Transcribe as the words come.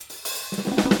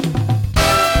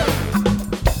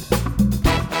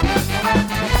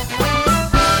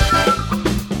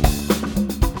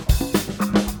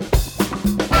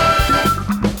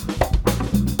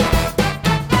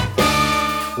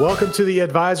Welcome to the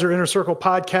Advisor Inner Circle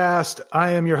podcast.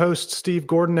 I am your host, Steve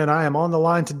Gordon, and I am on the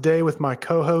line today with my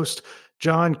co-host,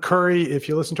 John Curry. If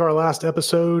you listen to our last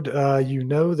episode, you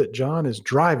know that John is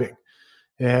driving,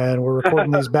 and we're recording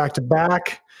these back to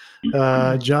back.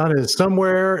 John is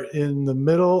somewhere in the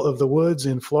middle of the woods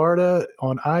in Florida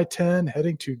on I-10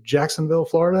 heading to Jacksonville,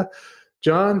 Florida.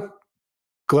 John,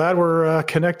 glad we're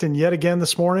connecting yet again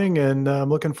this morning, and I'm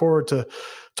looking forward to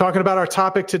talking about our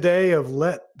topic today of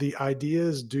let the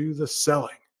ideas do the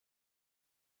selling.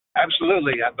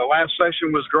 Absolutely. The last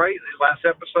session was great, the last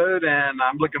episode, and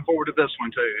I'm looking forward to this one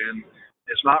too. And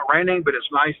it's not raining, but it's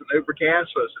nice and overcast,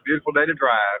 so it's a beautiful day to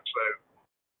drive. So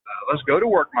let's go to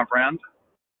work, my friend.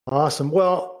 Awesome.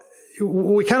 Well,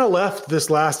 we kind of left this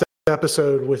last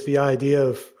episode with the idea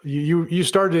of you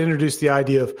started to introduce the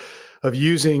idea of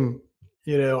using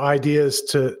ideas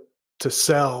to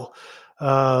sell.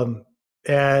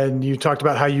 And you talked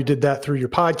about how you did that through your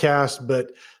podcast,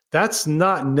 but that's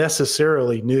not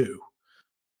necessarily new,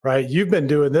 right? You've been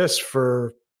doing this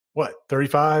for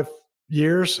 35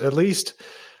 years at least?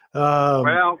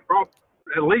 Well,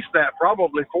 at least that,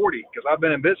 probably 40, because I've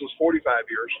been in business 45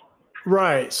 years.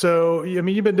 Right. So, I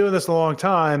mean, you've been doing this a long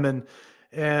time,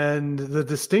 and the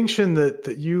distinction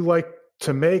that you like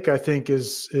to make, I think,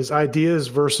 is ideas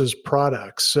versus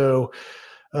products. So,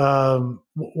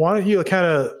 why don't you kind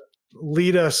of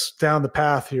lead us down the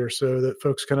path here so that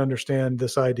folks can understand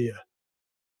this idea?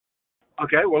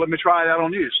 Okay, well, let me try it out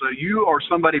on you. So you are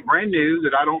somebody brand new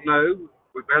that I don't know.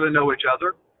 We barely know each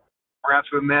other. Perhaps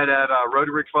we met at a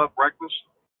Rotary Club breakfast,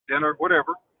 dinner,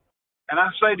 whatever. And I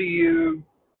say to you,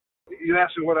 you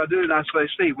ask me what I do, and I say,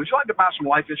 Steve, would you like to buy some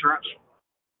life insurance?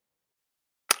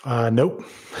 Nope.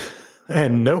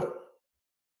 And no.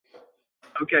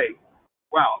 Okay.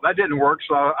 Wow, that didn't work.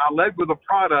 So I led with a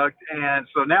product, and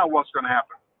so now what's going to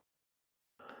happen?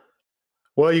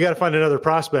 Well, you got to find another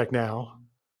prospect now.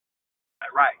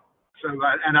 Right. So,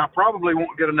 and I probably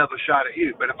won't get another shot at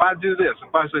you. But if I do this,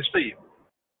 if I say, Steve,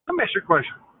 let me ask you a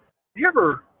question. Do you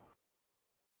ever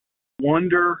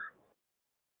wonder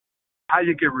how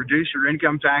you can reduce your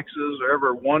income taxes, or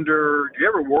do you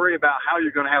ever worry about how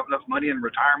you're going to have enough money in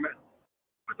retirement?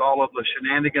 With all of the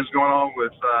shenanigans going on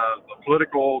with the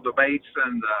political debates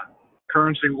and the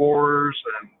currency wars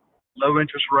and low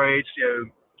interest rates,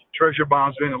 treasury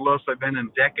bonds being the lowest they've been in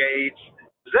decades.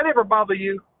 Does that ever bother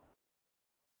you?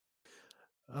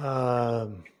 I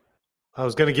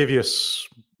was going to give you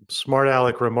a smart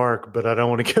aleck remark, but I don't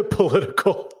want to get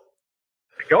political.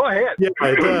 Go ahead. Yeah,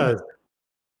 it does.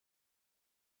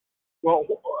 Well,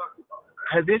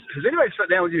 has anybody sat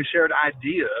down with you and shared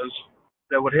ideas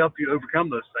that would help you overcome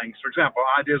those things? For example,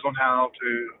 ideas on how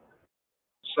to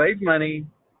save money,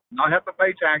 not have to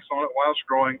pay tax on it while it's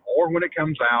growing, or when it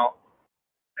comes out,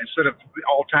 instead of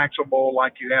all taxable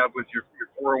like you have with your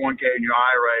 401k and your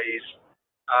IRAs.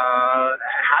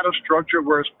 How to structure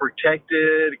where it's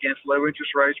protected against low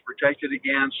interest rates, protected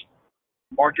against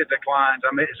market declines.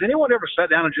 I mean, has anyone ever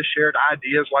sat down and just shared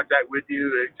ideas like that with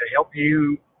you to help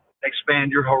you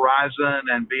expand your horizon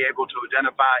and be able to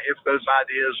identify if those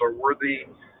ideas are worthy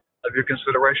of your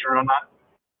consideration or not?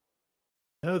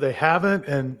 No, they haven't.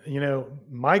 And,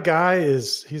 my guy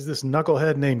he's this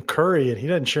knucklehead named Curry, and he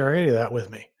doesn't share any of that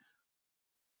with me.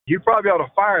 You probably ought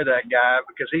to fire that guy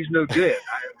because he's no good.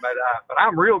 But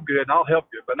I'm real good, and I'll help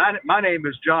you. But my name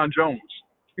is John Jones.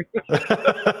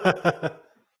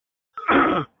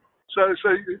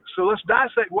 So let's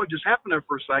dissect what just happened there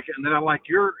for a second, and then I like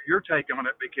your take on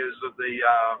it because of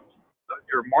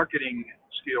your marketing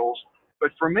skills.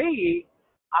 But for me,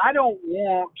 I don't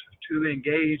want to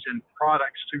engage in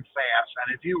products too fast.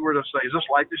 And if you were to say, "Is this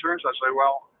life insurance?" I say,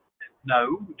 "Well,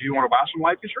 no. Do you want to buy some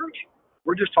life insurance?"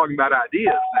 We're just talking about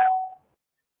ideas now,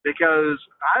 because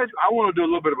I want to do a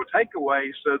little bit of a takeaway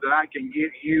so that I can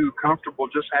get you comfortable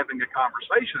just having a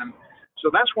conversation.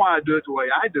 So that's why I do it the way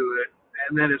I do it.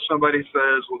 And then if somebody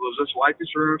says, well, is this life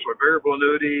insurance or variable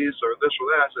annuities or this or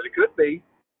that? I said, it could be.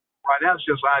 Right now, it's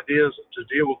just ideas to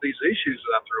deal with these issues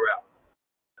that I threw out.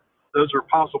 Those are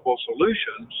possible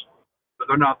solutions, but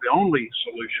they're not the only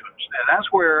solutions. And that's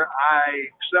where I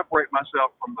separate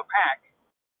myself from the pack.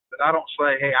 That I don't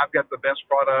say, hey, I've got the best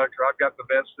product, or I've got the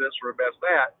best this or best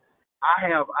that. I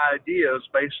have ideas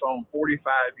based on 45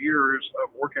 years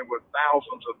of working with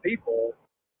thousands of people.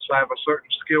 So I have a certain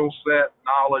skill set,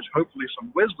 knowledge, hopefully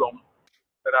some wisdom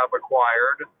that I've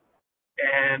acquired,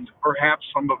 and perhaps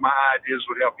some of my ideas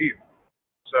would help you.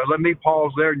 So let me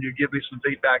pause there, and you give me some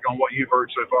feedback on what you've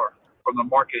heard so far from the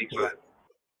marketing side.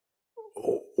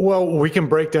 Well, we can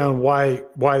break down why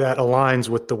that aligns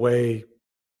with the way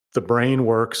the brain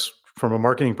works from a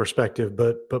marketing perspective.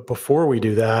 But before we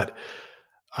do that,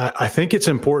 I think it's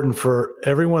important for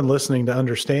everyone listening to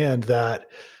understand that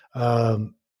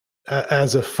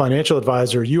as a financial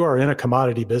advisor, you are in a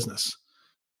commodity business.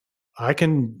 I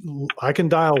can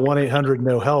dial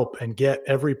 1-800-NO-HELP and get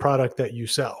every product that you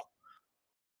sell.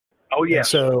 Oh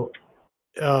yes. And so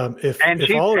if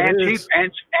cheap all it and is,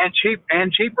 cheap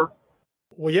and cheaper.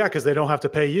 Well, yeah, because they don't have to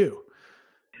pay you.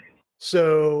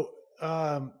 So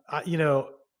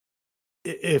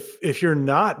if you're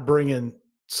not bringing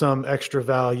some extra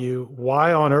value,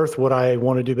 why on earth would I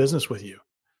want to do business with you?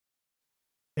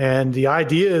 And the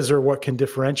ideas are what can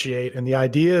differentiate, and the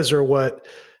ideas are what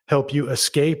help you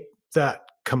escape that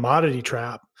commodity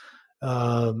trap.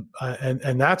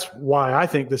 And that's why I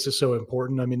think this is so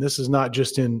important. I mean, this is not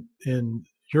just in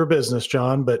your business,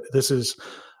 John, but this is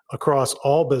across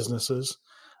all businesses.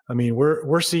 I mean,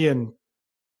 we're seeing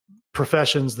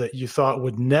professions that you thought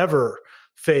would never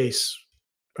face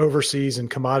overseas and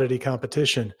commodity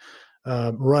competition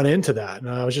run into that. And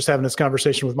I was just having this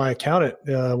conversation with my accountant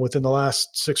within the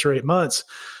last 6 or 8 months,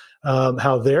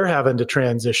 how they're having to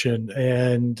transition,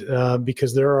 and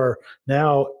because there are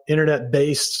now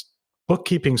internet-based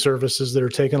bookkeeping services that are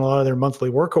taking a lot of their monthly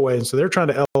work away, and so they're trying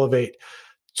to elevate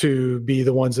to be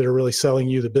the ones that are really selling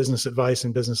you the business advice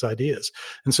and business ideas.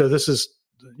 And so this is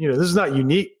not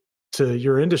unique to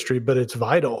your industry, but it's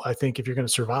vital, I think, if you're going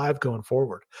to survive going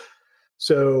forward.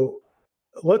 So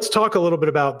let's talk a little bit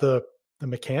about the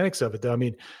mechanics of it, though. I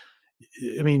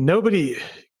mean,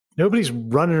 nobody's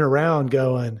running around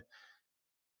going,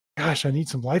 gosh, I need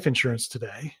some life insurance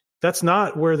today. That's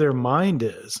not where their mind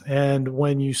is. And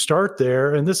when you start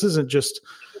there, and this isn't just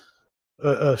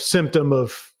a symptom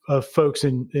of folks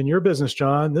in your business,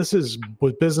 John, this is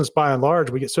with business by and large.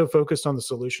 We get so focused on the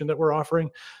solution that we're offering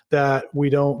that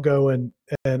we don't go and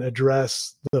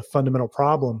address the fundamental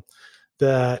problem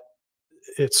that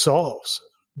it solves.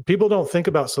 People don't think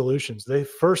about solutions. They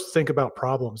first think about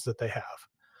problems that they have.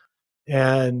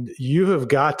 And you have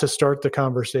got to start the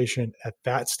conversation at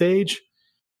that stage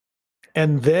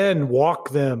and then walk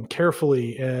them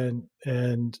carefully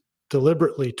and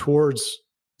deliberately towards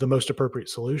the most appropriate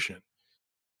solution.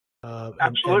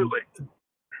 Absolutely.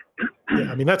 Yeah,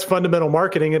 I mean, that's fundamental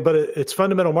marketing, but it's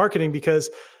fundamental marketing because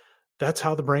that's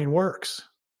how the brain works.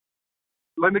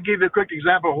 Let me give you a quick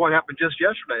example of what happened just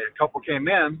yesterday. A couple came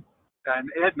in,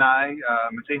 and Ed and I,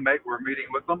 my teammate, were meeting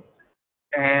with them,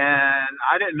 and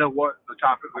I didn't know what the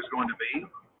topic was going to be.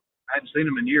 I hadn't seen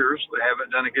them in years. They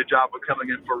haven't done a good job of coming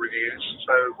in for reviews.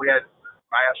 So I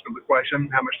asked them the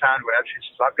question, how much time do we have? She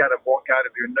says, I've got to walk out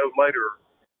of here no later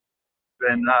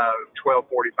than 12:45,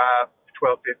 12:50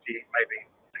 maybe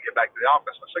to get back to the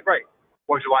office. I said, great.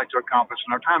 What would you like to accomplish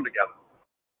in our time together?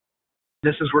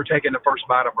 This is we're taking the first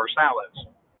bite of our salads.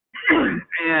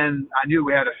 And I knew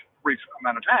we had a brief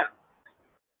amount of time.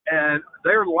 And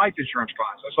they're life insurance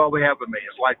clients. That's all they have with me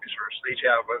is life insurance. They each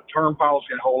have a term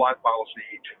policy and a whole life policy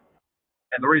each.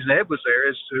 And the reason Ed was there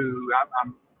is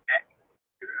I'm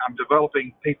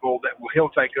developing people that he'll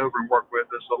take over and work with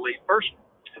as the lead person.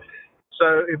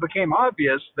 So it became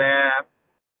obvious that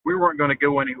we weren't going to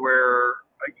go anywhere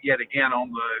yet again on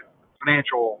the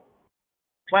financial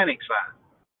planning side.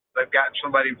 They've got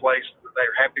somebody in place that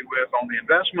they're happy with on the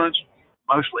investments.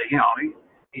 Mostly,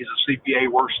 he's a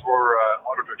CPA, works for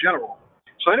Auditor General.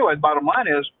 So anyway, the bottom line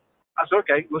is, I said,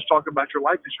 okay, let's talk about your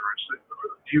life insurance.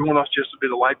 Do you want us just to be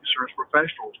the life insurance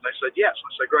professionals? And they said, yes. I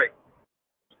said, great.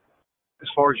 As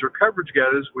far as your coverage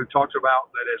goes, we've talked about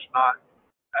that it's not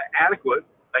adequate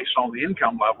based on the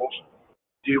income levels.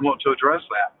 Do you want to address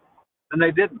that? And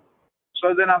they didn't.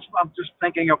 So then I'm just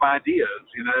thinking of ideas,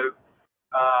 we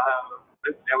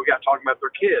got talking about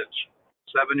their kids,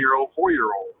 7-year-old,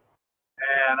 4-year-old.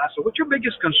 And I said, what's your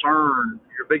biggest concern,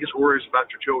 your biggest worries about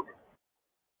your children?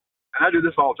 And I do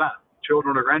this all the time,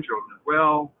 children or grandchildren.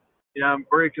 Well, I'm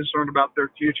very concerned about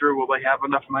their future. Will they have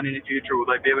enough money in the future? Will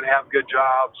they be able to have good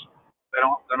jobs? They're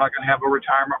not going to have a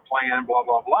retirement plan, blah,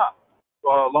 blah, blah.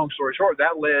 Well, long story short,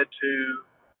 that led to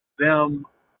them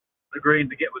agreeing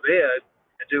to get with Ed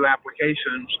and do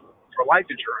applications for life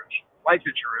insurance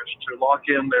to lock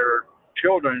in their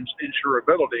children's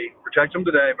insurability, protect them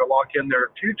today, but lock in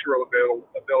their future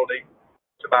ability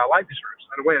to buy life insurance.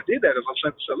 And the way I did that is I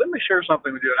simply said, let me share something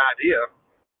with you, an idea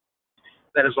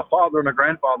that as a father and a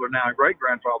grandfather, now a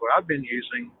great-grandfather, I've been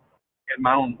using in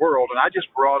my own world. And I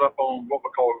just brought up on what we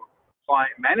call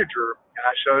client manager, and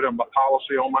I showed them a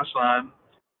policy on my son,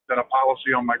 then a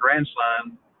policy on my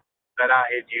grandson that I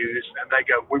had used, and they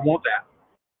go, we want that.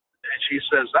 And she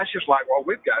says, that's just like what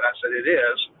we've got. I said, it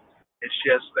is. It's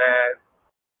just that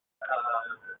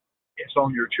it's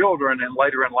on your children, and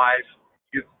later in life,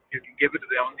 you can give it to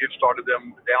them. You've started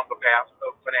them down the path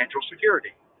of financial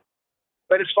security.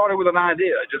 But it started with an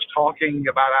idea, just talking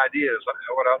about ideas. Like,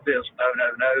 what about this?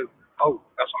 No. Oh,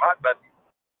 that's a hot button.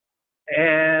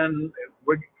 And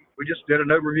we just did an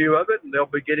overview of it, and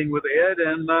they'll be getting with Ed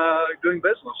and doing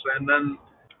business. And then,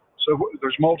 so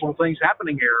there's multiple things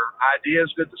happening here.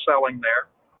 Ideas did the selling there.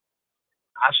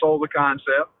 I sold the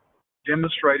concept,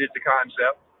 demonstrated the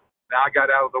concept. Now I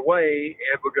got out of the way.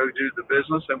 Ed will go do the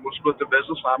business, and we'll split the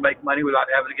business. And I'll make money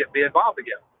without having to get me involved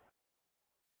again.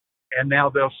 And now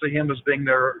they'll see him as being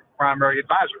their primary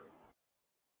advisor.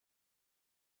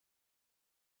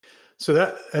 So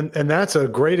that and that's a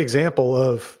great example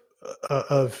of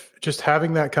just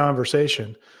having that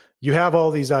conversation. You have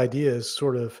all these ideas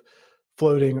sort of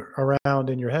floating around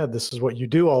in your head. This is what you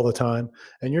do all the time,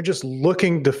 and you're just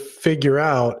looking to figure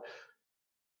out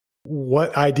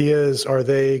what ideas are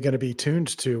they going to be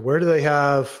tuned to. Where do they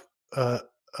have a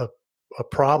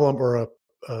problem or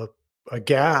a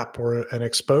gap or an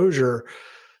exposure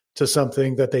to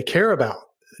something that they care about?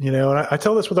 And I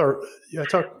tell this I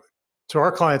talk to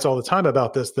our clients all the time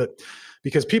about this, that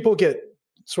because people get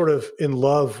sort of in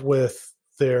love with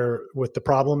the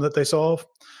problem that they solve.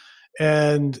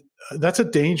 And that's a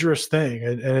dangerous thing.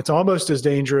 And it's almost as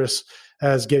dangerous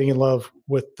as getting in love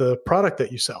with the product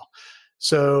that you sell.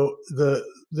 So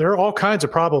there are all kinds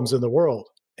of problems in the world.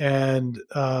 And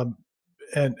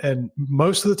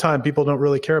most of the time people don't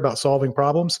really care about solving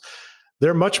problems.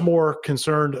 They're much more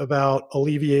concerned about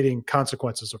alleviating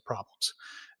consequences of problems.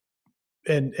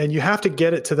 And you have to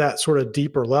get it to that sort of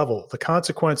deeper level. The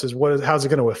consequences, how's it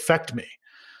going to affect me?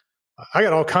 I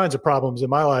got all kinds of problems in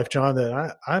my life, John,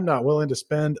 that I'm not willing to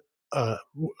spend a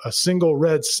single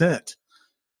red cent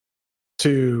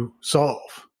to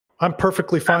solve. I'm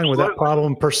perfectly fine with that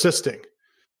problem persisting.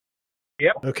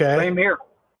 Yep. Okay. Same here.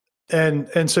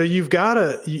 And so you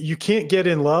can't get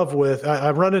in love with,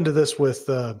 I've run into this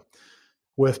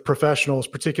with professionals,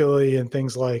 particularly in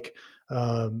things like,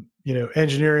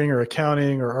 engineering or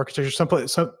accounting or architecture,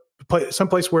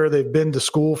 someplace where they've been to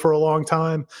school for a long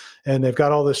time and they've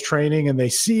got all this training, and they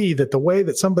see that the way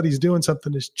that somebody's doing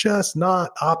something is just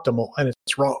not optimal and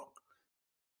it's wrong.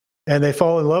 And they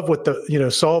fall in love with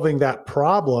solving that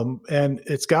problem. And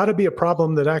it's got to be a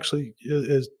problem that actually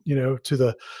is,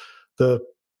 to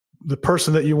the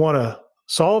person that you want to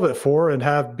solve it for and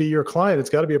have be your client. It's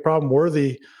got to be a problem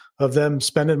worthy of them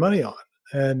spending money on.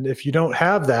 And if you don't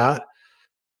have that,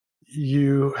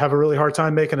 you have a really hard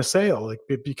time making a sale. Like,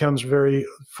 it becomes very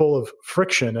full of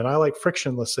friction, and I like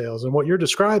frictionless sales. And what you're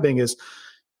describing is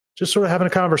just sort of having a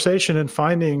conversation and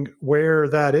finding where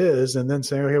that is, and then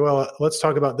saying, okay, well, let's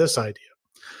talk about this idea.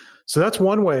 So that's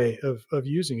one way of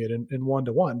using it in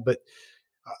one-to-one. But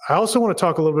I also want to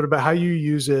talk a little bit about how you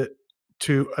use it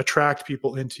to attract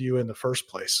people into you in the first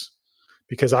place,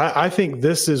 because I think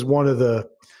this is one of the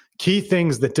key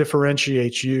things that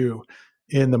differentiates you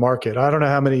in the market. I don't know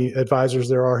how many advisors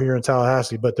there are here in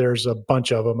Tallahassee, but there's a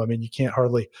bunch of them. I mean, you can't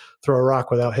hardly throw a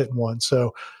rock without hitting one.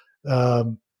 So,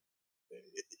 there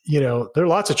are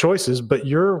lots of choices, but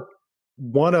you're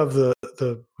one of the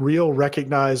real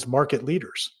recognized market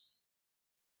leaders.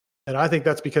 And I think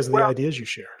that's because of the ideas you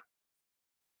share.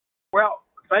 Well,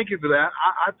 thank you for that.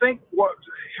 I think what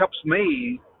helps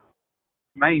me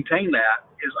maintain that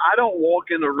is I don't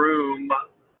walk in the room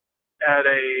at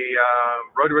a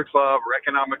Rotary Club or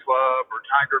Economic Club or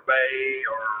Tiger Bay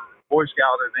or Boy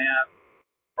Scout event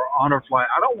or Honor Flight.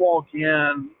 I don't walk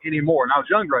in anymore. And I was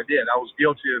younger, I did. I was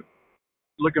guilty of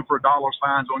looking for dollar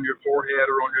signs on your forehead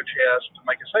or on your chest to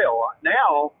make a sale.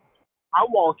 Now, I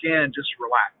walk in just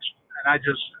relaxed. And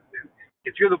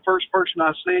if you're the first person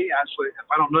I see, if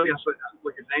I don't know you, I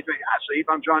look at the name, I see if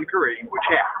I'm John Curry, we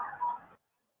chat.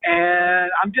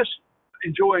 And I'm just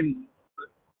enjoying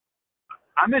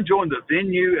the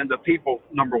venue and the people,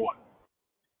 number one.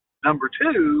 Number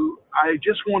two, I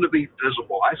just want to be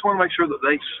visible. I just want to make sure that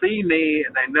they see me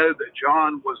and they know that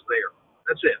John was there.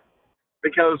 That's it.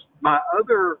 Because my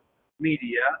other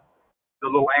media, the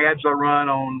little ads I run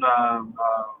on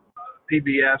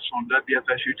PBS, on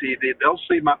WFSU TV, they'll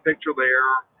see my picture there.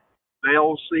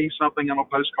 They'll see something on a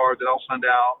postcard that I'll send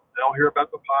out. They'll hear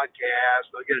about the podcast.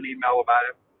 They'll get an email about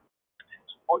it.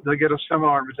 They'll get a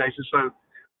seminar invitation. So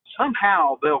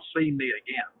somehow they'll see me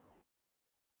again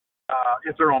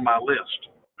if they're on my list,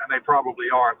 and they probably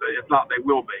are. If not, they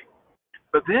will be.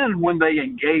 But then when they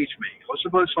engage me, let's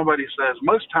suppose somebody says,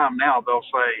 most time now they'll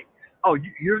say, "Oh,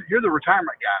 you're the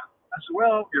retirement guy." I said,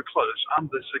 "Well, you're close. I'm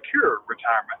the secure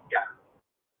retirement guy."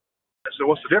 I said,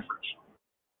 "What's the difference?"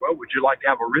 "Well, would you like to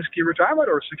have a risky retirement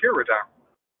or a secure retirement?"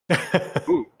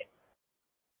 Ooh,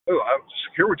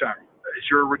 secure retirement. Is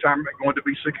your retirement going to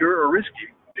be secure or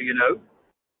risky? Do you know?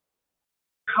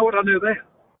 How would I know that?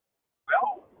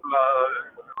 Well,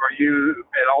 Are you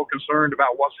at all concerned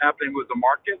about what's happening with the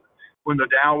market? When the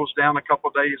Dow was down a couple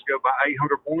of days ago by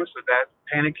 800 points, did that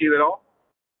panic you at all?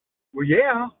 Well,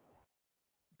 yeah.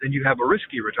 Then you have a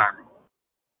risky retirement.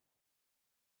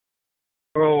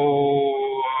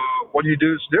 So what do you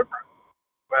do that's different?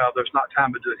 Well, there's not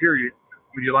time to do it here.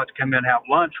 Would you like to come in and have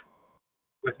lunch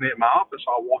with me at my office?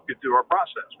 I'll walk you through our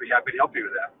process. Be happy to help you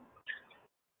with that.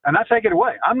 And I take it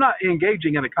away. I'm not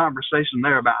engaging in a conversation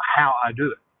there about how I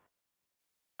do it.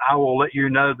 I will let you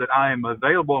know that I am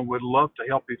available and would love to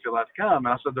help you if you'd like to come.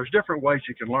 And I said, there's different ways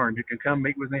you can learn. You can come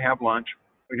meet with me, have lunch.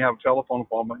 We can have a telephone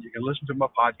appointment. You can listen to my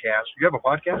podcast. You have a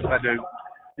podcast? I do.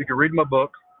 You can read my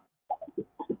book.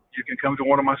 You can come to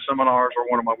one of my seminars or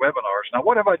one of my webinars. Now,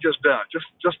 what have I just done?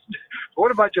 Just what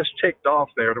have I just ticked off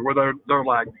there to where they're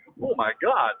like, oh my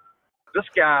God, this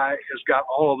guy has got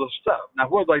all of this stuff. Now,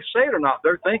 whether they say it or not,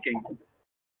 they're thinking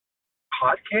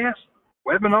podcast,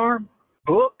 webinar,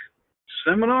 book,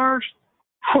 seminars.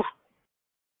 Whew,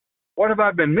 what have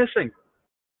I been missing?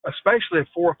 Especially if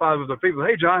 4 or 5 of the people,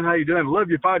 hey, John, how you doing? Love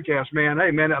your podcast, man. Hey,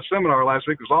 man, that seminar last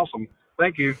week was awesome.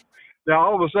 Thank you. Now,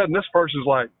 all of a sudden, this person's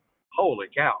like, holy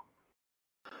cow,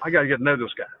 I got to get to know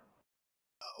this guy.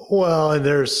 Well,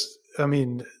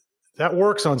 and that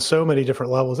works on so many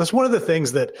different levels. That's one of the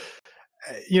things that,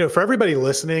 for everybody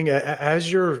listening,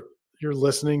 as you're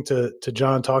listening to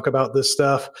John talk about this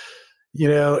stuff,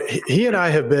 he and I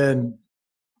have been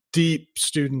deep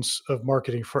students of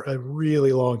marketing for a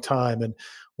really long time. And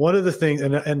one of the things,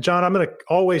 and John, I'm going to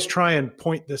always try and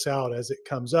point this out as it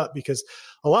comes up, because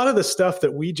a lot of the stuff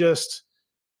that we just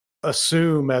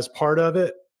assume as part of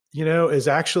it, is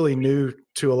actually new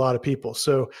to a lot of people.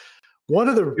 So one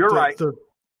of the, you're right.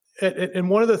 And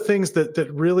one of the things that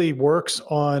really works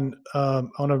on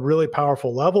a really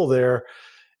powerful level there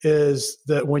is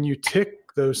that when you tick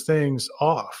those things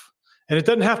off, and it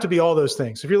doesn't have to be all those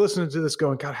things. If you're listening to this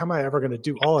going, God, how am I ever going to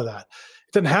do all of that?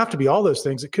 It doesn't have to be all those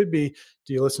things. It could be,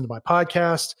 do you listen to my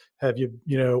podcast? Have you,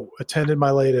 attended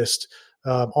my latest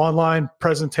online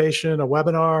presentation, a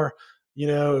webinar,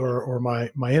 or my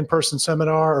in-person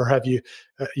seminar, or have you,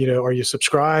 are you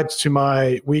subscribed to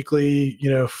my weekly,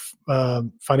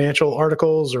 financial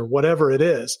articles or whatever it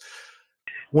is?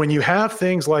 When you have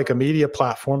things like a media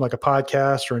platform, like a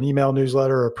podcast or an email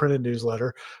newsletter or a printed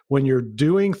newsletter, when you're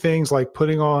doing things like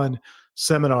putting on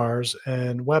seminars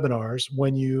and webinars,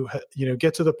 when you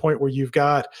get to the point where you've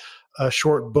got a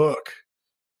short book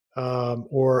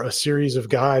or a series of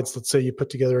guides, let's say you put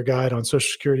together a guide on Social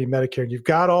Security and Medicare, and you've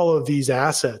got all of these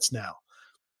assets now,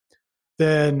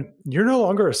 then you're no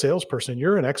longer a salesperson.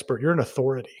 You're an expert. You're an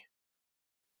authority.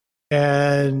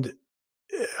 And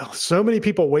so many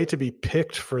people wait to be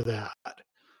picked for that,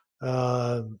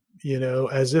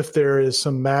 as if there is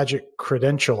some magic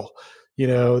credential.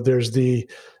 There's the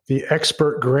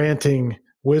expert granting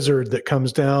wizard that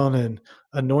comes down and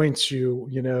anoints you,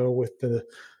 with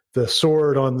the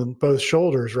sword on both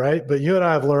shoulders, right? But you and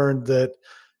I have learned that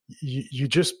you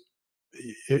just,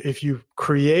 if you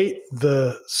create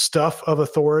the stuff of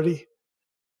authority,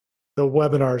 the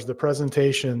webinars, the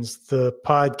presentations, the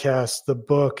podcasts, the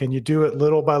book, and you do it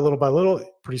little by little by little,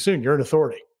 pretty soon you're an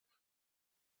authority.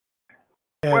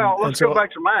 Let's go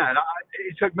back to mine.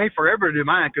 It took me forever to do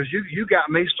mine because you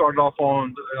got me started off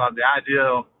on the idea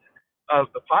of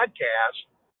the podcast.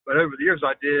 But over the years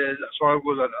I did, so it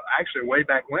was actually way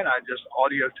back when I just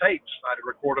audio tapes. I'd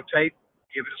record a tape,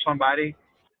 give it to somebody,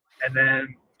 and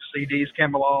then CDs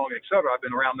came along, et cetera. I've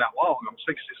been around that long. I'm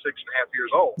 66 and a half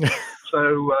years old.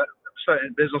 So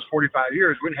in business 45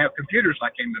 years, we didn't have computers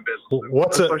when I came to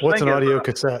business. What's an audio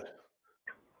cassette?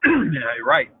 Yeah, you're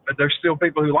right. But there's still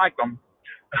people who like them.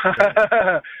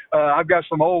 I've got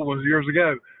some old ones years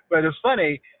ago. But it's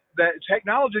funny that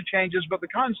technology changes, but the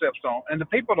concepts don't, and the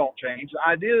people don't change. The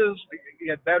ideas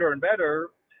get better and better,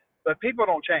 but people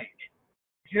don't change.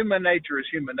 Human nature is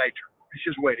human nature. It's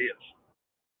just the way it is.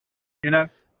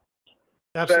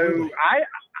 Absolutely. So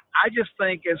I just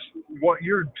think it's what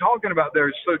you're talking about there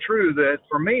is so true that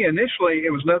for me, initially,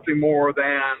 it was nothing more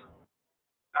than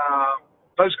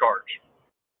postcards,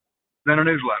 than a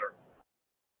newsletter.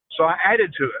 So I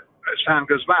added to it as time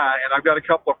goes by, and I've got a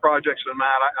couple of projects in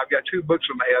mind. I've got 2 books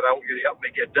in my head I want you to help me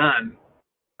get done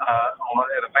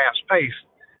at a fast pace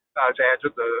to add to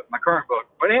my current book.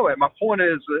 But anyway, my point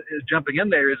is jumping in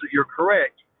there is that you're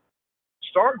correct.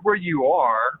 Start where you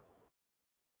are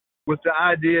with the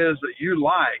ideas that you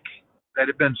like that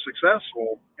have been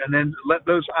successful, and then let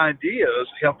those ideas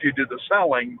help you do the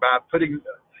selling by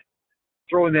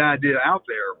throwing the idea out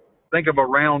there. Think of a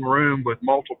round room with a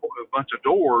bunch of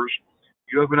doors.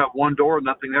 You open up one door,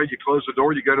 nothing there. You close the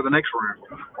door, you go to the next room.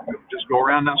 Just go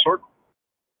around that circle.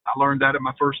 I learned that at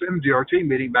my first MDRT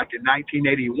meeting back in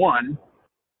 1981.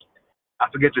 I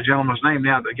forget the gentleman's name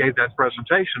now that gave that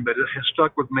presentation, but it has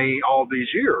stuck with me all these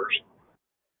years.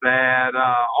 That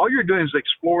all you're doing is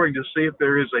exploring to see if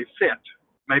there is a fit.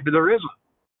 Maybe there isn't.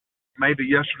 Maybe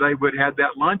yesterday we'd had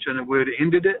that lunch and we'd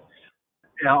ended it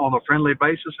on a friendly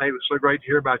basis. Hey, it was so great to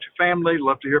hear about your family.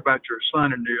 Love to hear about your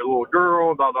son and your little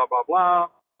girl, blah, blah, blah, blah.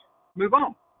 Move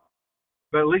on.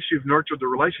 But at least you've nurtured the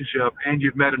relationship and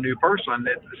you've met a new person.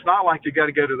 It's not like you got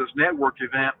to go to this network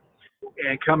event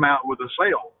and come out with a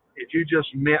sale. If you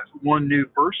just met one new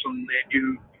person and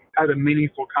you had a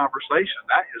meaningful conversation,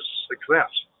 that is success.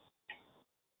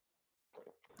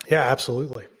 Yeah,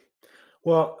 absolutely.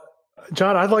 Well,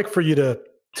 John, I'd like for you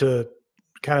to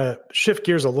kind of shift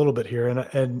gears a little bit here,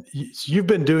 and you've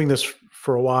been doing this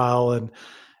for a while,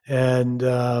 and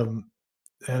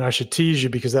I should tease you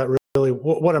because that really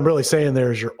what I'm really saying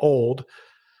there is you're old.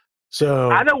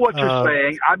 So I know what you're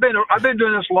saying. I've been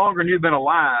doing this longer than you've been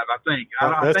alive. I think.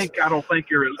 I don't think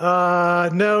you're.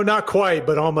 No, not quite,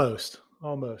 but almost.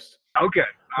 Okay.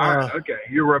 All right. Okay.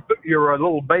 You're a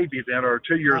little baby then, or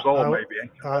 2 years old maybe.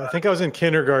 I think I was in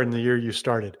kindergarten the year you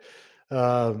started. Okay,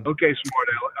 smart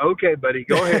Alex. Okay, buddy,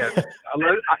 go ahead.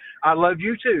 I love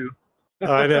you too.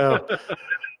 I know.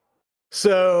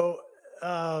 So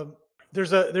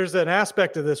there's an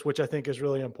aspect of this which I think is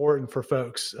really important for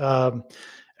folks.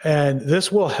 And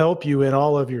this will help you in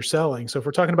all of your selling. So if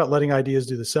we're talking about letting ideas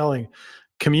do the selling,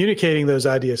 communicating those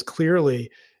ideas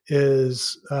clearly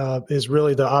is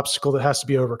really the obstacle that has to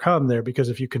be overcome there, because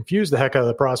if you confuse the heck out of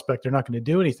the prospect, they're not going to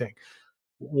do anything.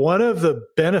 One of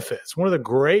the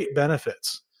great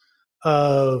benefits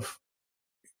of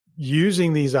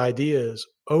using these ideas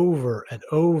over and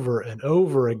over and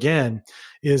over again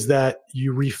is that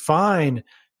you refine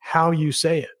how you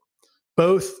say it,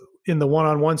 both in the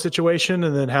one-on-one situation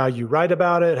and then how you write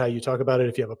about it, how you talk about it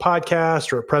if you have a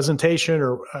podcast or a presentation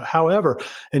or however.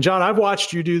 And John, I've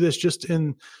watched you do this just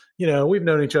in, we've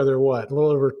known each other, a little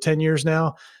over 10 years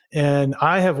now. And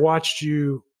I have watched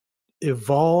you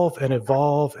evolve and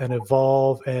evolve and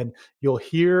evolve, and you'll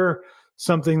hear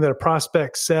something that a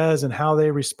prospect says and how they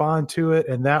respond to it.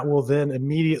 And that will then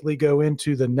immediately go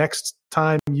into the next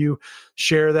time you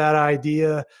share that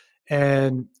idea.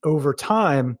 And over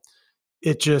time,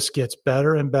 it just gets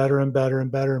better and better and better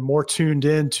and better and more tuned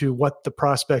into what the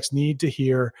prospects need to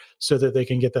hear so that they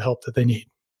can get the help that they need.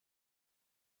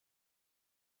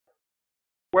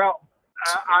 Well,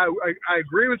 I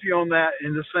agree with you on that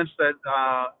in the sense that,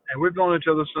 and we've known each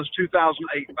other since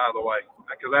 2008, by the way,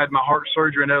 because I had my heart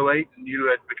surgery in 2008 and you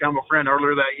had become a friend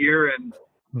earlier that year and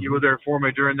you were there for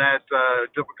me during that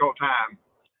difficult time.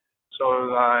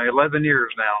 So 11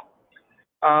 years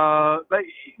now. But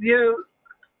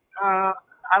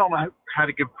I don't know how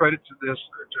to give credit to this,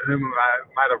 to whom I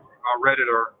might have read it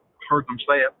or heard them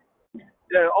say it.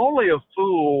 Only a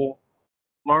fool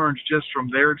learns just from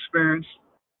their experience,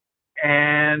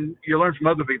 and you learn from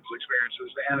other people's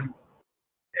experiences.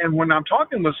 And when I'm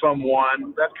talking with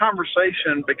someone, that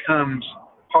conversation becomes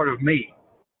part of me.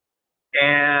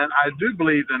 And I do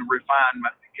believe in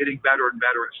refinement, getting better and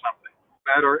better at something,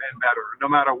 better and better, no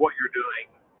matter what you're doing.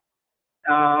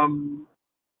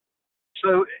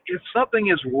 So if something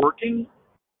is working,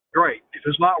 great. If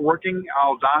it's not working,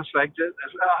 I'll dissect it.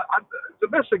 The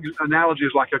best analogy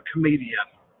is like a comedian.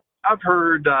 I've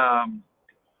heard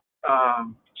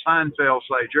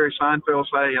Jerry Seinfeld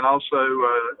say, and also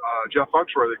Jeff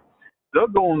Foxworthy, they'll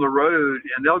go on the road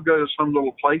and they'll go to some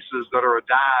little places that are a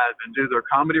dive and do their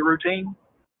comedy routine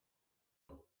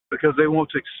because they want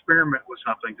to experiment with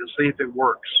something to see if it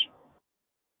works.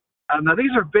 Now,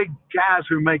 these are big guys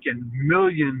who are making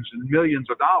millions and millions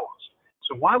of dollars.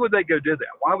 So why would they go do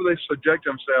that? Why would they subject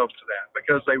themselves to that?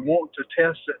 Because they want to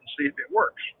test it and see if it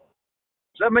works.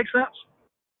 Does that make sense?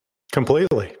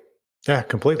 Completely. Yeah,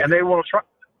 completely. And they want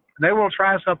to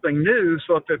try something new.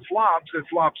 So if it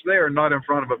flops there, not in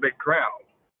front of a big crowd.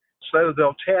 So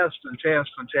they'll test and test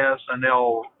and test, and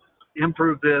they'll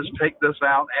improve this, take this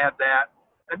out, add that.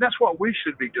 And that's what we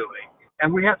should be doing.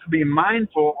 And we have to be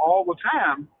mindful all the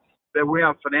time that we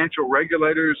have financial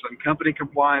regulators and company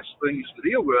compliance things to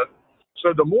deal with.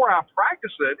 So the more I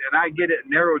practice it and I get it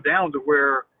narrowed down to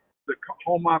where the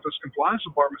home office compliance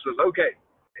department says, okay,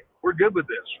 we're good with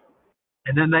this.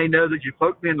 And then they know that you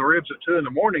poke me in the ribs at 2 a.m.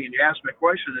 and you ask me a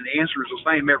question and the answer is the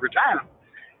same every time.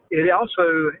 It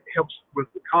also helps with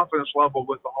the confidence level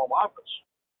with the home office.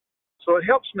 So it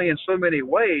helps me in so many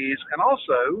ways. And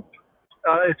also,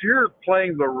 if you're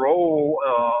playing the role,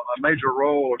 a major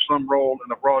role or some role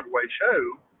in a Broadway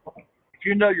show, if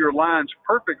you know your lines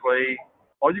perfectly,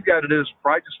 all you got to do is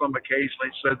practice them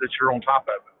occasionally so that you're on top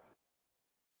of it.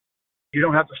 You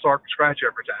don't have to start from scratch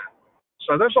every time.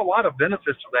 So there's a lot of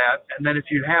benefits to that. And then if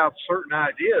you have certain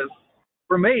ideas,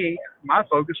 for me, my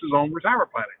focus is on retirement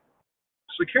planning,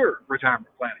 secure retirement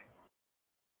planning.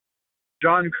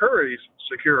 John Curry's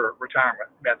secure retirement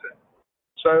method.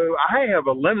 So I have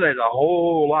eliminated a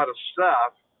whole lot of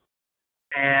stuff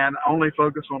and only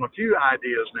focus on a few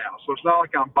ideas now. So it's not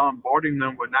like I'm bombarding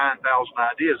them with 9,000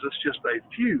 ideas. It's just a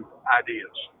few ideas.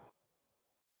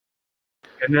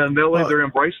 And then they'll either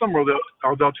embrace them or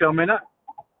they'll tell me no.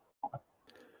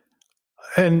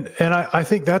 And I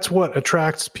think that's what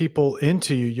attracts people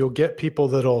into you. You'll get people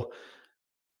that'll,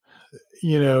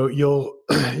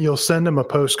 you'll send them a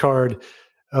postcard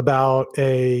about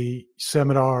a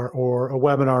seminar or a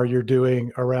webinar you're doing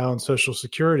around Social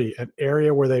Security, an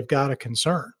area where they've got a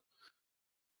concern,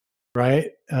 right?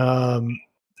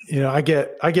 I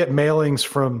get mailings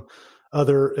from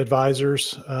other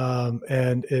advisors,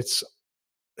 and it's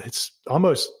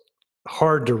almost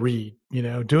hard to read.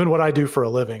 Doing what I do for a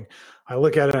living, I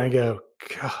look at it and I go,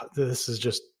 God, this is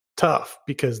just tough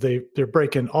because they're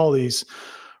breaking all these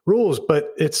rules.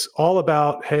 But it's all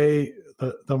about, hey,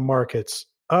 the market's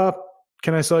up,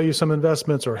 can I sell you some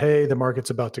investments? Or, hey, the market's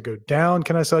about to go down,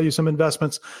 can I sell you some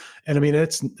investments? And I mean,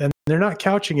 and they're not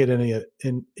couching it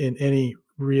in any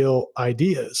real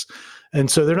ideas. And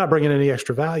so they're not bringing any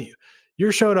extra value.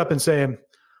 You're showing up and saying,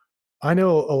 I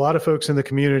know a lot of folks in the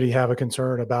community have a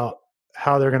concern about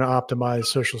how they're going to optimize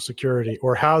Social Security,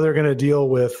 or how they're going to deal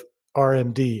with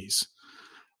RMDs,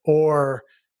 or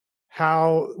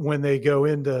how when they go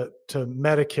into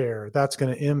Medicare, that's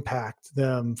going to impact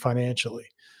them financially.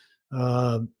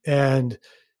 And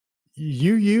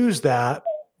you use that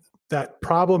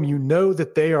problem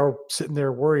that they are sitting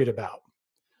there worried about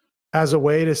as a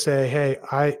way to say, hey,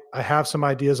 I have some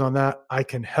ideas on that, I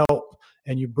can help.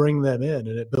 And you bring them in,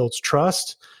 and it builds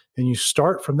trust. And you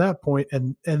start from that point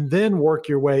and then work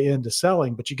your way into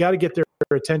selling. But you got to get their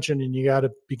attention, and you got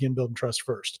to begin building trust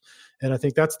first. And I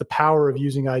think that's the power of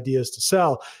using ideas to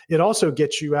sell. It also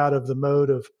gets you out of the mode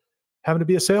of having to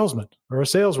be a salesman or a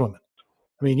saleswoman.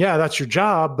 I mean, yeah, that's your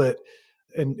job, but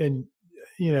and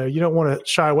you don't want to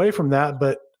shy away from that.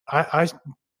 But I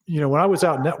when I was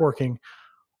out networking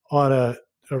on a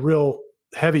real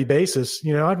heavy basis,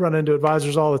 I'd run into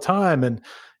advisors all the time, and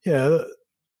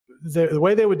the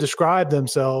way they would describe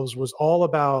themselves was all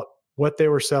about what they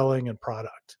were selling and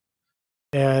product.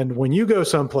 And when you go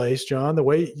someplace, John, the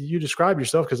way you describe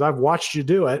yourself, because I've watched you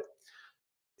do it,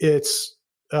 it's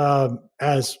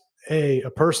as a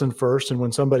person first. And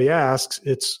when somebody asks,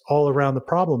 it's all around the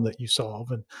problem that you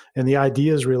solve and the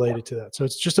ideas related to that. So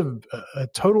it's just a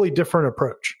totally different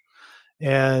approach.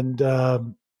 And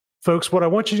folks, what I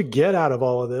want you to get out of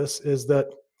all of this is that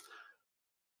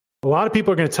a lot of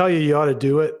people are going to tell you ought to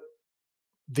do it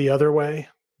the other way,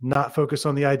 not focus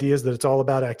on the ideas, that it's all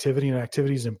about activity, and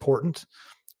activity is important.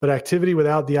 But activity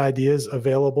without the ideas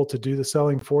available to do the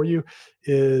selling for you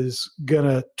is going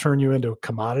to turn you into a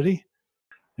commodity.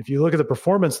 If you look at the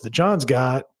performance that John's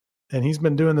got, and he's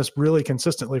been doing this really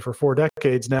consistently for 4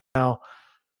 decades now,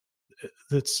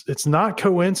 it's not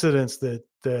coincidence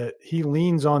that he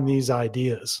leans on these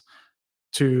ideas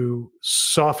to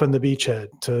soften the beachhead,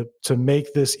 to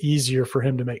make this easier for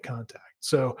him to make contact.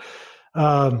 So,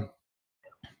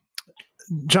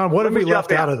 John, what have we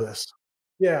left out of this?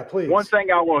 Yeah, please. One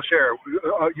thing I want to share.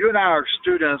 You and I are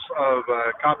students of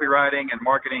copywriting and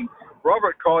marketing.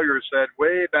 Robert Collier said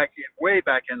way back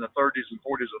in the 30s and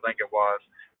 40s, I think it was,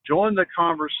 join the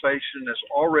conversation that's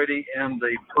already in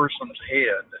the person's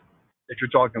head that you're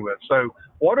talking with. So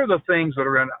what are the things that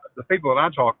are in the people that I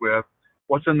talk with?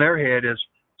 What's in their head is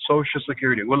Social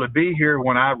Security. Will it be here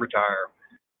when I retire?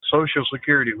 Social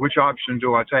Security, which option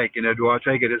do I take? Do I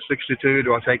take it at 62?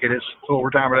 Do I take it at full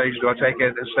retirement age? Do I take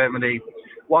it at 70?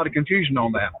 A lot of confusion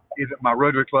on that. Even at my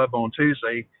Rotary Club on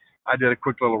Tuesday, I did a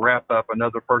quick little wrap up.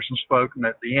 Another person spoke, and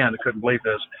at the end, I couldn't believe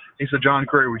this. He said, John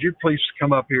Curry, would you please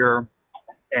come up here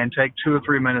and take 2 or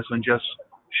 3 minutes and just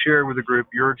share with the group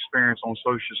your experience on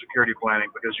Social Security planning,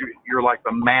 because you're like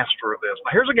the master of this.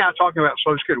 Now, here's a guy talking about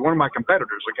Social Security, one of my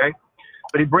competitors, okay?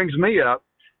 But he brings me up.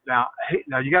 Now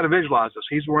you got to visualize this.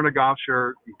 He's wearing a golf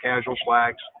shirt and casual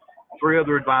slacks. 3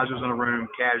 other advisors in the room,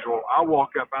 casual. I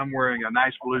walk up, I'm wearing a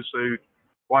nice blue suit,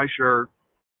 white shirt,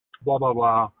 blah, blah,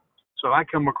 blah. So I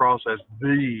come across as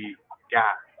the guy.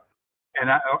 And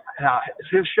it's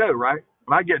his show, right?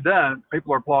 When I get done,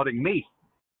 people are applauding me.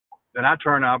 Then I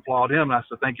turn and I applaud him, and I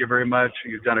say, thank you very much.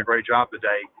 You've done a great job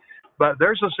today. But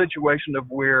there's a situation of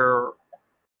where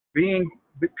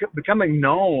becoming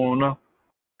known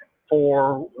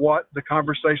for what the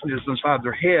conversation is inside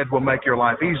their head will make your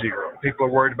life easier. People are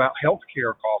worried about health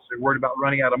care costs. They're worried about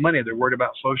running out of money. They're worried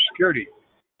about Social Security.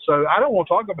 So I don't want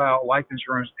to talk about life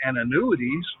insurance and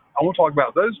annuities. I want to talk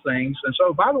about those things. And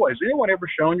so, by the way, has anyone ever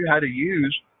shown you how to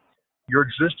use your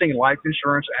existing life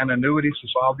insurance and annuities to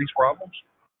solve these problems?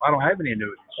 I don't have any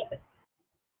annuities.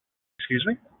 Excuse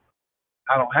me?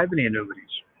 I don't have any annuities.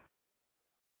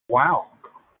 Wow.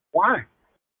 Why?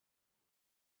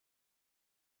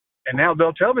 And now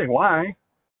they'll tell me why.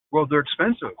 Well, they're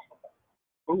expensive.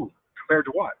 Ooh, compared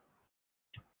to what?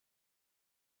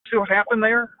 See what happened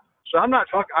there? So I'm not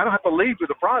talking, I don't have to lead with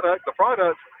the product. The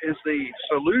product is the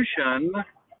solution.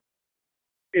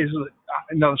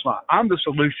 No, it's not. I'm the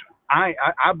solution. I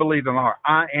believe in my heart.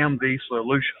 I am the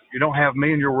solution. You don't have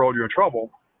me in your world, you're in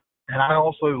trouble. And I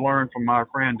also learned from my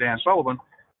friend Dan Sullivan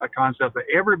a concept that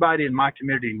everybody in my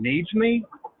community needs me.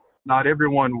 Not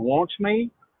everyone wants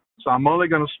me. So I'm only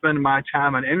going to spend my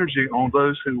time and energy on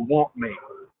those who want me.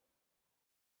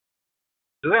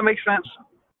 Does that make sense?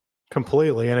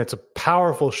 Completely. And it's a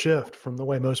powerful shift from the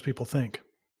way most people think.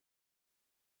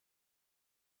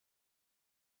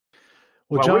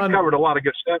 Well, John, we've covered a lot of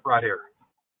good stuff right here.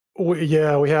 We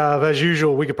have. As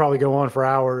usual, we could probably go on for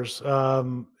hours.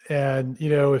 And,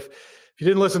 if you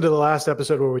didn't listen to the last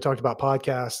episode where we talked about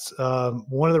podcasts,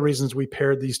 one of the reasons we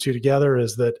paired these two together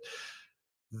is that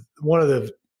one of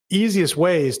the easiest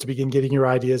ways to begin getting your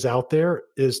ideas out there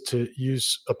is to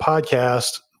use a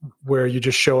podcast where you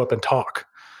just show up and talk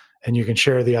and you can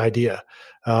share the idea.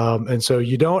 And so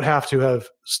you don't have to have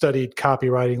studied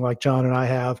copywriting like John and I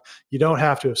have. You don't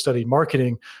have to have studied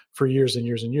marketing for years and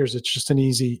years and years. It's just an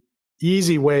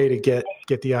easy way to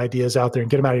get the ideas out there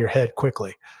and get them out of your head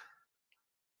quickly.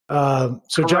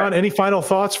 So John, any final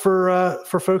thoughts for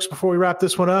folks before we wrap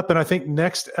this one up? And I think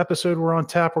next episode we're on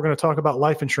tap, we're going to talk about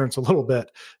life insurance a little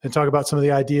bit and talk about some of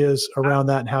the ideas around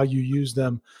that and how you use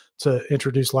them to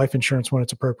introduce life insurance when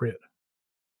it's appropriate.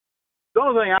 The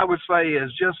only thing I would say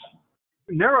is just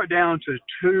narrow it down to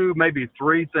 2, maybe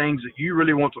 3 things that you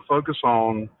really want to focus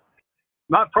on.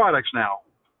 Not products now.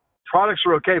 Products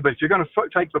are okay, but if you're going to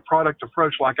take the product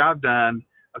approach like I've done,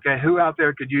 okay, who out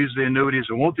there could use the annuities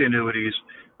and want the annuities?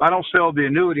 If I don't sell the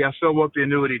annuity, I sell what the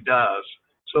annuity does.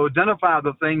 So identify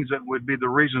the things that would be the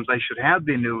reasons they should have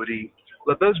the annuity.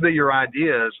 Let those be your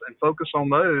ideas and focus on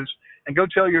those and go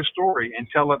tell your story and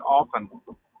tell it often.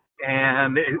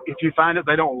 And if you find that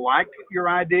they don't like your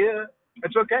idea,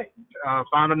 it's okay.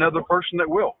 Find another person that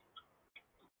will.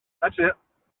 That's it.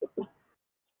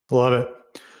 Love it.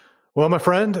 Well, my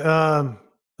friend,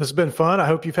 this has been fun. I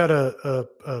hope you've had a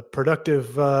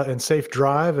productive and safe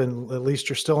drive, and at least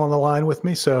you're still on the line with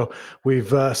me. So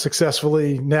we've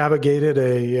successfully navigated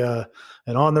an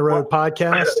on-the-road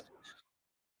podcast.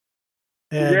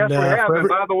 And, yes, we have. And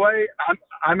by the way,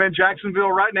 I'm in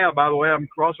Jacksonville right now. By the way, I'm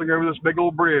crossing over this big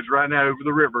old bridge right now over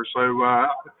the river. So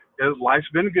life's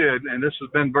been good, and this has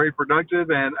been very productive.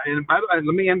 And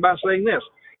let me end by saying this.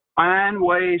 Find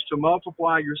ways to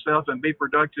multiply yourself and be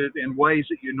productive in ways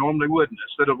that you normally wouldn't.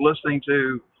 Instead of listening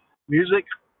to music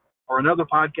or another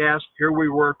podcast, here we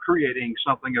were creating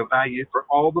something of value for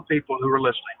all the people who are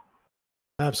listening.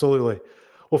 Absolutely.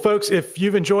 Well, folks, if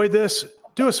you've enjoyed this,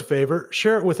 do us a favor,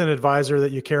 share it with an advisor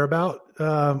that you care about.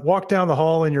 Walk down the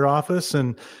hall in your office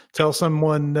and tell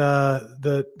someone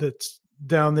that's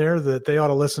down there that they ought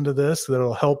to listen to this,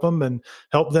 that'll help them and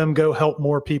help them go help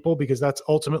more people, because that's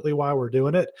ultimately why we're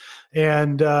doing it.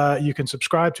 And you can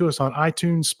subscribe to us on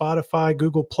iTunes, Spotify,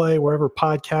 Google Play, wherever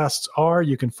podcasts are.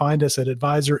 You can find us at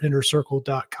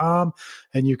advisorinnercircle.com,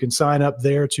 and you can sign up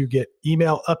there to get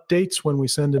email updates when we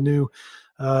send a new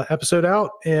episode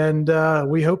out. And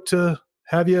we hope to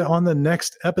have you on the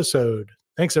next episode.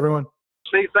 Thanks, everyone.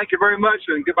 Steve, thank you very much,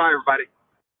 and goodbye, everybody.